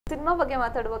Cinema ಬಗ್ಗೆ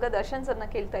ಮಾತಾಡುವಾಗ ದರ್ಶನ್ ಸರ್ನ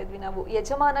ಕೇಳ್ತಾ ಇದ್ವಿ ನಾವು.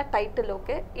 ಯಜಮಾನ ಟೈಟಲ್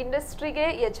ಓಕೆ, ಇಂಡಸ್ಟ್ರಿಗೆ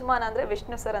ಯಜಮಾನ ಅಂದ್ರೆ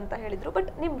ವಿಷ್ಣು ಸರ್ ಅಂತ ಹೇಳಿದ್ರು, ಬಟ್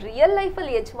ನಿಮ್ ರಿಯಲ್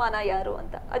ಲೈಫಲ್ಲಿ ಯಜಮಾನ ಯಾರು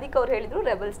ಅಂತ. ಅದಕ್ಕೆ ಅವ್ರು ಹೇಳಿದ್ರು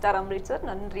ರೆಬಲ್ ಸ್ಟಾರ್ ಅಂಬರೀಶ್ ಸರ್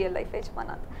ನನ್ನ ರಿಯಲ್ ಲೈಫ್ ಯಜಮಾನ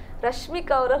ಅಂತ.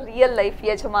 ರಶ್ಮಿಕಾ ಅವರ ರಿಯಲ್ ಲೈಫ್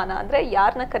ಯಜಮಾನ ಅಂದ್ರೆ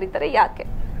ಯಾರನ್ನ ಕರೀತಾರೆ, ಯಾಕೆ?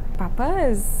 ಪಾಪಾ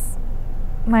ಇಸ್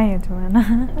ಮೈ ಯಜಮಾನ.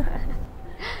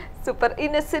 ಸೂಪರ್.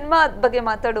 ಇನ್ನು ಸಿನಿಮಾ ಬಗ್ಗೆ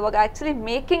ಮಾತಾಡುವಾಗ ಆಕ್ಚುಲಿ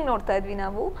ಮೇಕಿಂಗ್ ನೋಡ್ತಾ ಇದ್ವಿ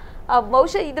ನಾವು.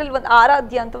 ಬಹುಶಃ ಇದ್ರಲ್ಲಿ ಒಂದು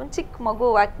ಆರಾಧ್ಯ ಅಂತ ಒಂದು ಚಿಕ್ಕ ಮಗು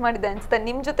ಆಕ್ಟ್ ಮಾಡಿದೆ ಅನ್ಸುತ್ತೆ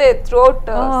ನಿಮ್ ಜೊತೆ ಥ್ರೋಟ್.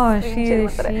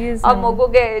 ಆ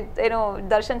ಮಗುಗೆ ಏನೋ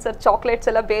ದರ್ಶನ್ ಸರ್ ಚಾಕ್ಲೇಟ್ಸ್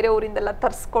ಎಲ್ಲ ಬೇರೆ ಊರಿಂದೆಲ್ಲ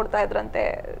ತರಿಸ್ಕೊಡ್ತಾ ಇದ್ರಂತೆ,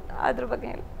 ಅದ್ರ ಬಗ್ಗೆ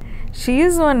ಹೇಳಿ. She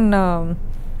is one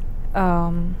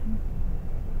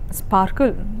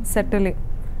sparkle ಸೆಟ್ಟಲ್ಲಿ.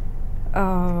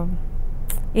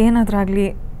 ಏನಾದ್ರಾಗಲಿ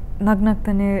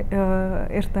ನಗ್ನಗ್ತಾನೆ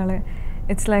ಇರ್ತಾಳೆ.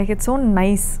 It's like it's so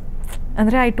nice.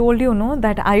 ಅಂದರೆ I told you know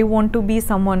that I want to be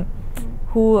some one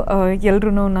who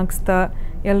ಎಲ್ರೂ ನಗಿಸ್ತಾ,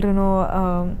 ಎಲ್ರೂ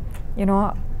ಏನೋ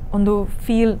ಒಂದು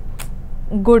ಫೀಲ್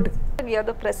ಗುಡ್.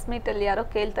 ಯಾವುದೋ ಪ್ರೆಸ್ ಮೀಟಲ್ಲಿ ಯಾರೋ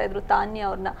ಕೇಳ್ತಾ ಇದ್ರು ತಾನ್ಯ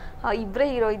ಅವ್ರನ್ನ, ಇಬ್ಬರೇ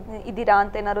ಹೀರೋ ಇದ್ದೀರಾ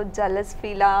ಅಂತ, ಏನಾದ್ರು ಜಲಸ್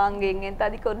ಫೀಲಾ ಹಂಗೆ ಹಿಂಗೆ ಅಂತ.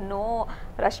 ಅದಕ್ಕೆ ಅವ್ರು ನೋ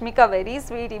ರಶ್ಮಿಕಾ ವೆರಿ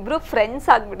ಸ್ವೀಟ್, ಇಬ್ಬರು ಫ್ರೆಂಡ್ಸ್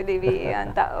ಆಗಿಬಿಟ್ಟಿದ್ದೀವಿ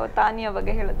ಅಂತ ತಾನ್ಯ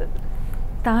ಬಗ್ಗೆ ಹೇಳೋದು.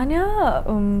 ತಾನ್ಯ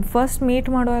ಫಸ್ಟ್ ಮೀಟ್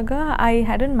ಮಾಡುವಾಗ I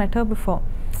hadn't met Har before.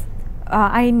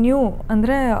 I knew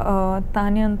ಅಂದರೆ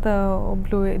ತಾನ್ಯ ಅಂತ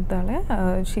ಒಬ್ಳು ಇದ್ದಾಳೆ,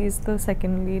 she is the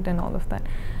second lead and all of that.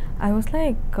 I was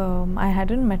like I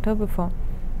hadn't met Har before.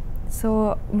 So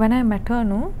when I met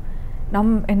ಹರ್ನು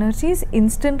ನಮ್ಮ energies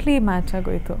instantly match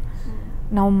ಆಗೋಯಿತು.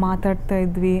 ನಾವು ಮಾತಾಡ್ತಾ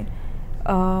ಇದ್ವಿ.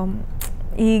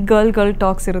 ಈ ಗರ್ಲ್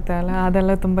ಟಾಕ್ಸ್ ಇರುತ್ತೆ ಅಲ್ಲ,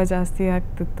 ಅದೆಲ್ಲ ತುಂಬ ಜಾಸ್ತಿ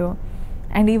ಆಗ್ತಿತ್ತು.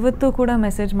 ಆ್ಯಂಡ್ ಇವತ್ತು ಕೂಡ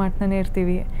ಮೆಸೇಜ್ ಮಾಡ್ತಾನೆ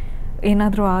ಇರ್ತೀವಿ.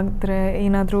 ಏನಾದರೂ ಆಗಿದ್ರೆ,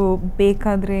 ಏನಾದರೂ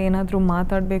ಬೇಕಾದರೆ, ಏನಾದರೂ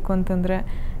ಮಾತಾಡಬೇಕು ಅಂತಂದರೆ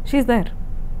she's there,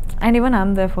 and even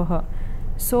I'm there for her.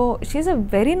 So she's a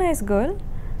very nice girl.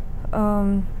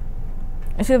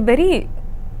 She's very,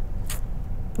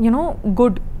 you know,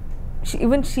 good.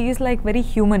 She is like very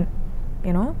human,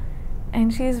 you know,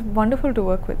 and she is wonderful to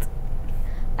work with.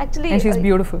 Actually, and she's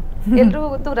beautiful. ಎಲ್ಲರೂ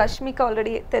ಗೊತ್ತು Rashmika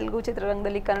already Telugu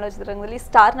ಚಿತ್ರರಂಗದಲ್ಲಿ, ಕನ್ನಡ ಚಿತ್ರರಂಗದಲ್ಲಿ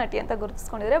star ನಟಿ ಅಂತ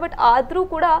ಗುರುತಿಸ್ಕೊಂಡಿದ್ದಾರೆ. But ಆದರೂ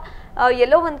ಕೂಡ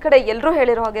ಎಲ್ಲೋ ಒಂದು ಕಡೆ ಎಲ್ಲರೂ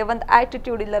ಹೇಳಿರೋ ಹಾಗೆ ಒಂದು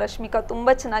ಆ್ಯಟಿಟ್ಯೂಡ್ ಇಲ್ಲ. ರಶ್ಮಿಕಾ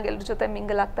ತುಂಬ ಚೆನ್ನಾಗಿ ಎಲ್ಲರ ಜೊತೆ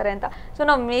ಮಿಂಗಲ್ ಆಗ್ತಾರೆ ಅಂತ. ಸೊ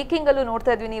ನಾವು ಮೇಕಿಂಗಲ್ಲೂ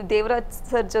ನೋಡ್ತಾ ಇದ್ವಿ, ನೀವು ದೇವರಾಜ್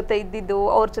ಸರ್ ಜೊತೆ ಇದ್ದಿದ್ದು,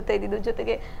 ಅವ್ರ ಜೊತೆ ಇದ್ದಿದ್ದು,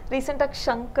 ಜೊತೆಗೆ ರೀಸೆಂಟಾಗಿ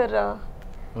ಶಂಕರ್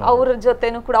ಅವ್ರ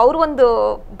ಜೊತೆನೂ ಕೂಡ ಅವರು ಒಂದು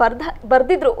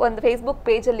ಬರ್ದಿದ್ರು ಒಂದು ಫೇಸ್ಬುಕ್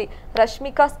ಪೇಜಲ್ಲಿ,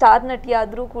 ರಶ್ಮಿಕಾ ಸ್ಟಾರ್ ನಟಿ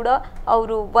ಆದರೂ ಕೂಡ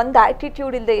ಅವರು ಒಂದು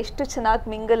ಆಟಿಟ್ಯೂಡ್ ಇಲ್ಲದೆ ಎಷ್ಟು ಚೆನ್ನಾಗಿ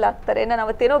ಮಿಂಗಲ್ ಆಗ್ತಾರೆ. ನಾನು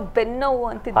ಅವತ್ತೇನೋ ಬೆನ್ನೋವು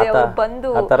ಅಂತಿದ್ದೆ, ಅವ್ರು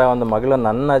ಬಂದು ಆ ಥರ ಒಂದು ಮಗಳು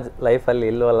ನನ್ನ ಲೈಫಲ್ಲಿ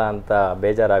ಇಲ್ವಲ್ಲ ಅಂತ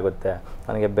ಬೇಜಾರಾಗುತ್ತೆ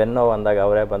ನನಗೆ. ಬೆನ್ನೋವು ಅಂದಾಗ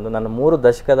ಅವರೇ ಬಂದು, ನನ್ನ 3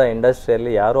 ದಶಕದ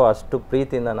ಇಂಡಸ್ಟ್ರಿಯಲ್ಲಿ ಯಾರೂ ಅಷ್ಟು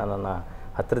ಪ್ರೀತಿಯಿಂದ ನನ್ನನ್ನು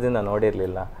ಹತ್ತಿರದಿಂದ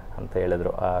ನೋಡಿರಲಿಲ್ಲ ಅಂತ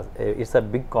ಹೇಳಿದ್ರು. It's a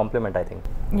big compliment I think.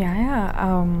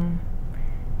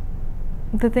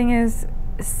 The thing is,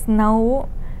 ನಾವು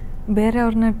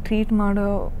ಬೇರೆಯವ್ರನ್ನ ಟ್ರೀಟ್ ಮಾಡೋ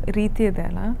ರೀತಿ ಇದೆ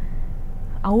ಅಲ್ಲ,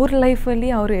 ಅವ್ರ ಲೈಫಲ್ಲಿ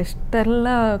ಅವರು ಎಷ್ಟೆಲ್ಲ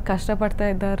ಕಷ್ಟಪಡ್ತಾ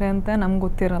ಇದ್ದಾರೆ ಅಂತ ನಮ್ಗೆ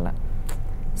ಗೊತ್ತಿರೋಲ್ಲ.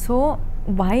 So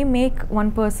Y make one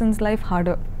persons life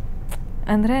order?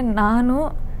 ಅಂದರೆ ನಾನು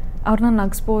ಅವ್ರನ್ನ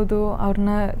ನಗಿಸ್ಬೋದು,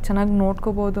 ಅವ್ರನ್ನ ಚೆನ್ನಾಗಿ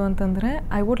ನೋಡ್ಕೋಬೋದು ಅಂತಂದರೆ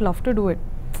I would love to do it.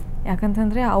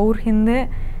 ಯಾಕಂತಂದರೆ ಅವ್ರ ಹಿಂದೆ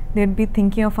they will be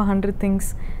thinking of 100 things,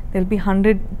 they will be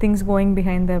 100 things going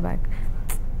behind there back.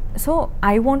 So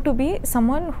I want to B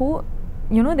someone who,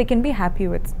 you know, they can be happy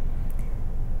with.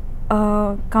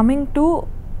 Coming to,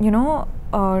 you know,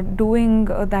 doing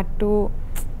that to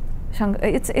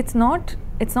it's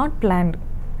not planned.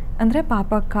 ಅಂದರೆ ಪಾಪ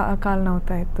ಕಾಲು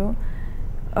ನೋವ್ತಾ ಇತ್ತು,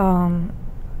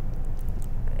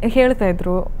 ಹೇಳ್ತಾ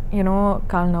ಇದ್ರು, ಏನೋ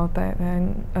ಕಾಲು ನೋವ್ತಾ ಇದೆ,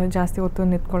 ಜಾಸ್ತಿ ಹೊತ್ತು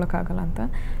ನಿಂತ್ಕೊಳ್ಳೋಕ್ಕಾಗಲ್ಲ ಅಂತ.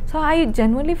 So I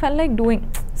ಜೆನ್ವನ್ಲಿ fell like doing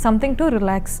something to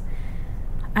relax.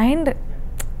 And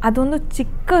ಅದೊಂದು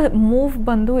ಚಿಕ್ಕ ಮೂವ್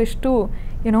ಬಂದು ಎಷ್ಟು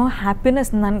ಏನೋ ಹ್ಯಾಪಿನೆಸ್.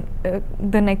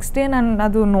 ದ ನೆಕ್ಸ್ಟ್ ಡೇ ನಾನು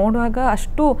ಅದು ನೋಡುವಾಗ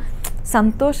ಅಷ್ಟು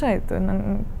ಸಂತೋಷ ಆಯಿತು,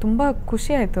 ನನಗೆ ತುಂಬ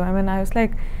ಖುಷಿ ಆಯಿತು. I mean I was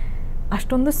like,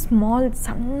 ಅಷ್ಟೊಂದು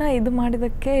ಸಣ್ಣ ಇದು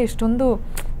ಮಾಡಿದ್ದಕ್ಕೆ ಎಷ್ಟೊಂದು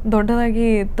ದೊಡ್ಡದಾಗಿ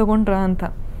ತೊಗೊಂಡ್ರ ಅಂತ.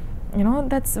 YONO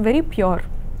that's very pure.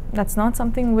 That's not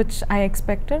something which I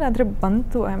expected. ಆದರೆ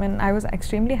ಬಂತು. I mean I was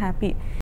extremely happy.